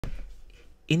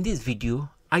In this video,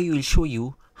 I will show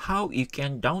you how you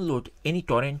can download any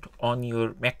torrent on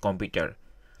your Mac computer.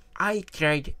 I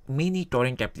tried many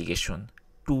torrent applications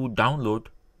to download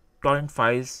torrent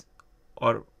files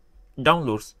or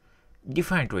downloads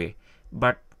different way,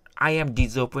 but I am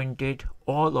disappointed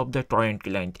all of the torrent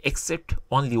client except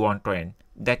only one torrent,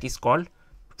 that is called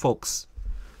Fox.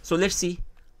 So let's see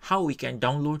how we can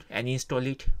download and install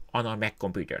it on our Mac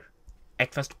computer.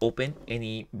 At first, open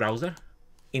any browser.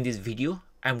 In this video,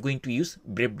 I am going to use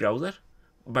Brave browser,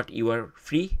 but you are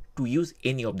free to use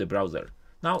any of the browser.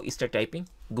 Now start typing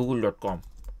google.com.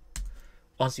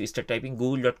 Once you start typing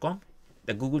google.com,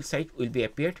 the Google site will be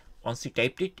appeared. Once you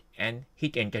typed it and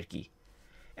hit enter key.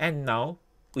 And now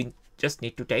we just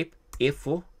need to type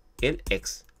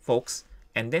FOLX, Fox,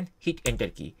 and then hit enter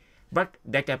key. But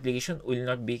that application will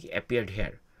not be appeared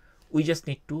here. We just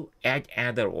need to add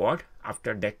another word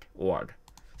after that word.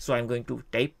 So I'm going to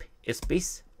type a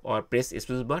space or press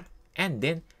space bar and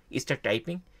then start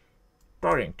typing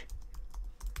torrent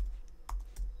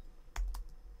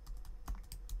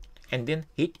and then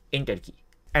hit enter key.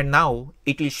 And now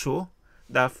it will show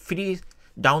the free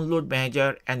download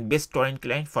manager and best torrent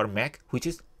client for Mac, which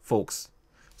is Fox.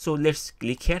 So let's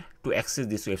click here to access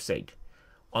this website.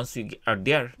 Once we are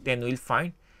there, then we'll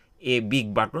find a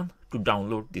big button to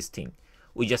download this thing.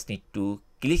 We just need to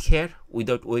click here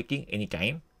without waiting any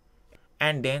time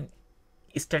and then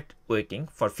start waiting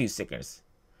for few seconds,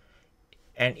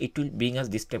 and it will bring us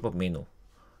this type of menu.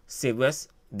 Save as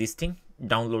this thing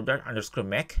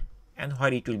downloader_Mac and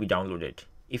where it will be downloaded.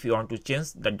 If you want to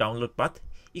change the download path,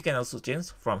 you can also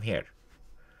change from here,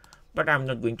 but I'm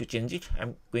not going to change it.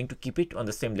 I'm going to keep it on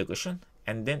the same location,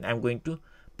 and then I'm going to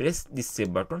press this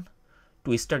save button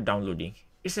to start downloading.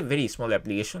 It's a very small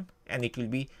application and it will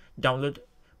be downloaded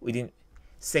within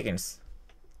seconds.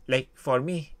 Like for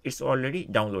me, it's already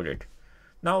downloaded.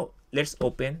 Now let's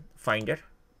open Finder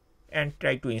and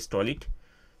try to install it.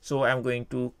 So I'm going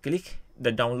to click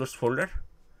the downloads folder,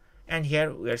 and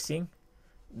here we are seeing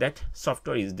that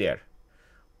software is there.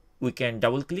 We can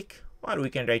double click or we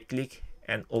can right click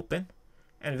and open,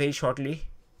 and very shortly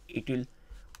it will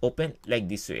open like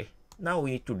this way. Now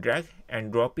we need to drag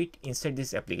and drop it inside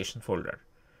this application folder,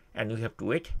 and we have to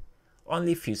wait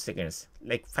only few seconds,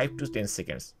 like 5 to 10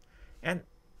 seconds, and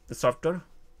the software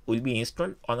will be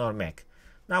installed on our Mac.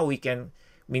 Now we can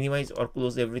minimize or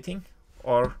close everything,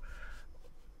 or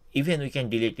even we can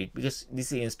delete it because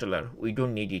this is installer. We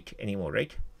don't need it anymore,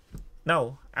 right?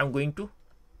 Now I'm going to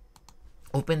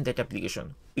open that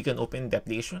application. We can open the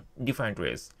application different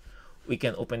ways. We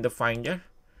can open the Finder,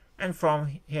 and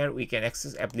from here we can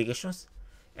access applications,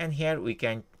 and here we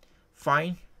can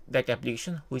find that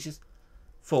application which is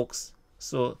Fox.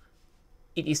 So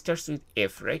it starts with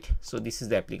F, right? So this is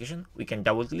the application. We can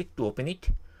double click to open it,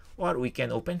 or we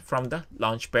can open from the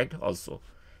launchpad also.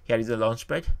 Here is the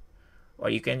launchpad, or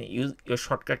you can use your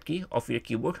shortcut key of your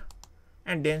keyboard,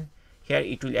 and then here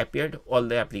it will appear all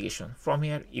the application. From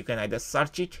here you can either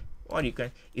search it or you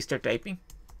can start typing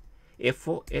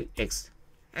FOLX,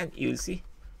 and you will see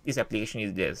this application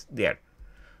is there.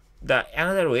 The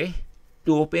another way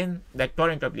to open that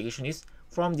torrent application is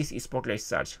from this spotlight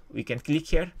search. We can click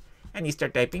here and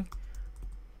start typing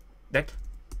that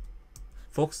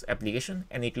Fox application,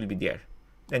 and it will be there.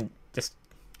 Then just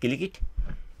click it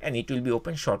and it will be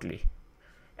open shortly.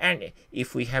 And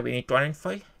if we have any torrent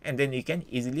file, and then you can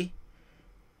easily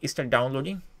start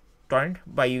downloading torrent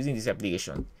by using this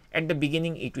application. At the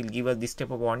beginning it will give us this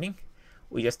type of warning.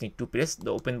 We just need to press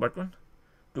the open button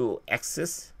to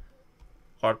access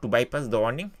or to bypass the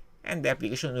warning, and the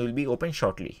application will be open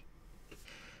shortly.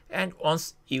 And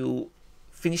once you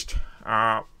finished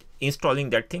installing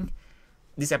that thing,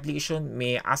 this application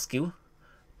may ask you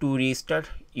to restart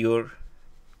your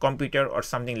computer or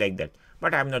something like that,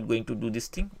 but I'm not going to do this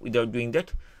thing. Without doing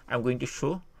that, I'm going to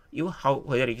show you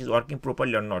whether it is working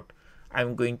properly or not.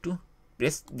 I'm going to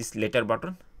press this later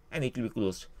button and it will be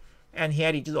closed, and here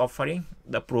it is offering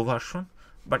the pro version,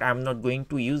 but I'm not going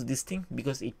to use this thing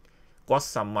because it costs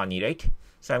some money, right?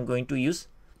 So I'm going to use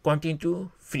continue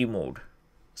to free mode.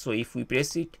 So if we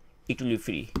press it, it will be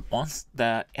free. Once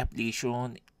the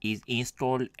application is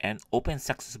installed and open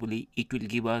successfully, it will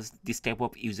give us this type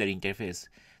of user interface.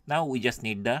 Now we just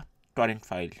need the torrent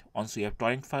file. Once we have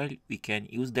torrent file, we can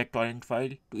use that torrent file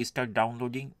to start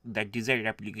downloading that desired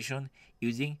application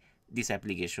using this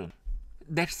application.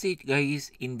 That's it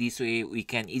guys. In this way we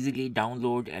can easily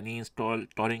download and install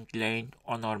torrent client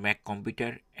on our Mac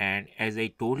computer, and as I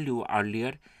told you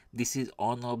earlier, this is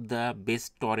one of the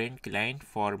best torrent client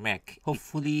for Mac.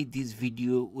 Hopefully this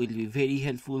video will be very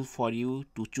helpful for you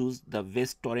to choose the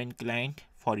best torrent client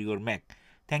for your Mac.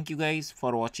 Thank you guys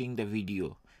for watching the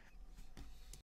video.